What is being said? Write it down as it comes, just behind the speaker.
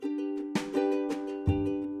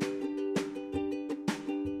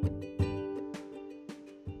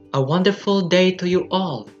A wonderful day to you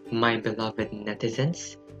all, my beloved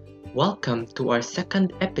netizens. Welcome to our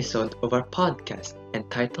second episode of our podcast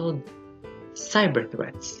entitled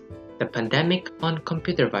Cyberthreats, the Pandemic on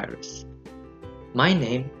Computer Virus. My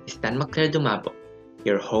name is Dan Dumabo,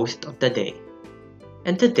 your host of the day.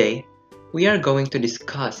 And today, we are going to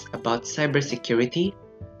discuss about cybersecurity,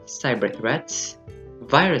 cyberthreats,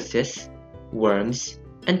 viruses, worms,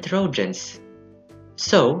 and Trojans.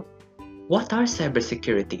 So, what are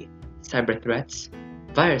cybersecurity, cyberthreats,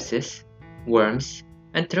 viruses, worms,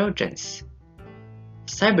 and Trojans?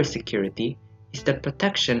 Cybersecurity is the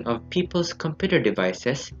protection of people's computer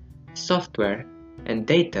devices, software, and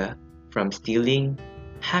data from stealing,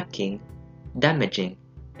 hacking, damaging,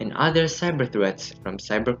 and other cyberthreats from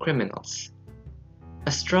cybercriminals.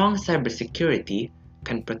 A strong cybersecurity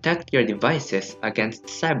can protect your devices against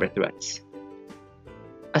cyberthreats.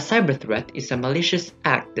 A cyberthreat is a malicious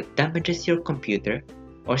act that damages your computer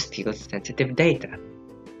or steals sensitive data.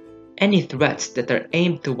 Any threats that are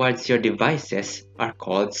aimed towards your devices are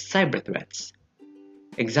called cyberthreats.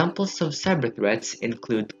 Examples of cyberthreats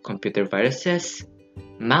include computer viruses,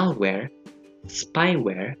 malware,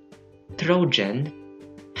 spyware, Trojan,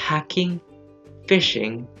 hacking,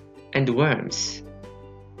 phishing, and worms.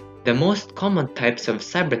 The most common types of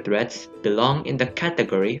cyberthreats belong in the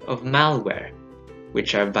category of malware,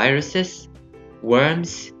 which are viruses,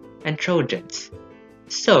 worms, and Trojans.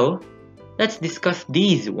 So, let's discuss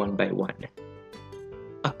these one by one.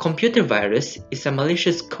 A computer virus is a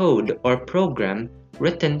malicious code or program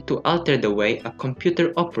written to alter the way a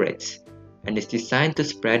computer operates and is designed to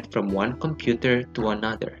spread from one computer to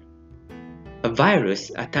another. A virus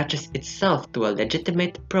attaches itself to a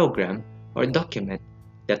legitimate program or document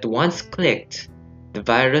that once clicked, the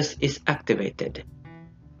virus is activated.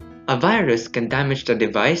 A virus can damage the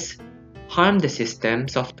device, harm the system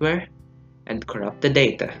software, and corrupt the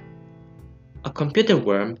data. A computer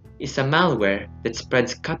worm is a malware that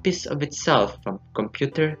spreads copies of itself from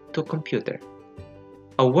computer to computer.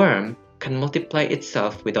 A worm can multiply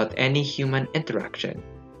itself without any human interaction,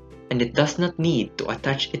 and it does not need to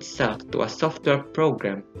attach itself to a software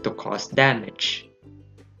program to cause damage.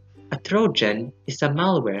 A Trojan is a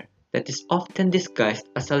malware that is often disguised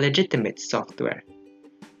as a legitimate software.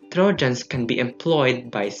 Trojans can be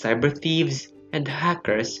employed by cyber thieves and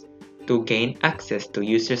hackers to gain access to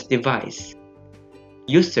users' device.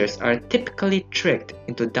 Users are typically tricked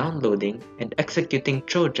into downloading and executing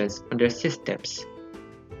Trojans on their systems.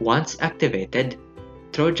 Once activated,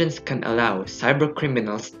 Trojans can allow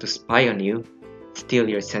cybercriminals to spy on you, steal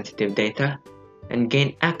your sensitive data, and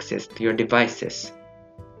gain access to your devices.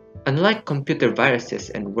 Unlike computer viruses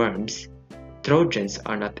and worms, Trojans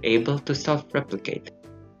are not able to self-replicate.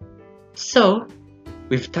 So,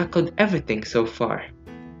 we've tackled everything so far.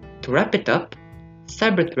 To wrap it up,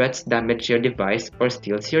 cyberthreats damage your device or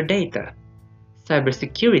steals your data.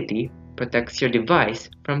 Cybersecurity protects your device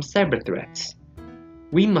from cyberthreats.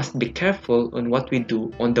 We must be careful on what we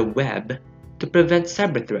do on the web to prevent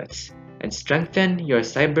cyberthreats and strengthen your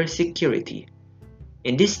cybersecurity.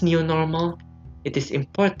 In this new normal, it is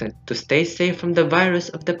important to stay safe from the virus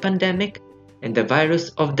of the pandemic and the virus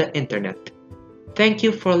of the internet. Thank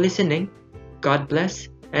you for listening. God bless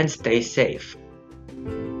and stay safe.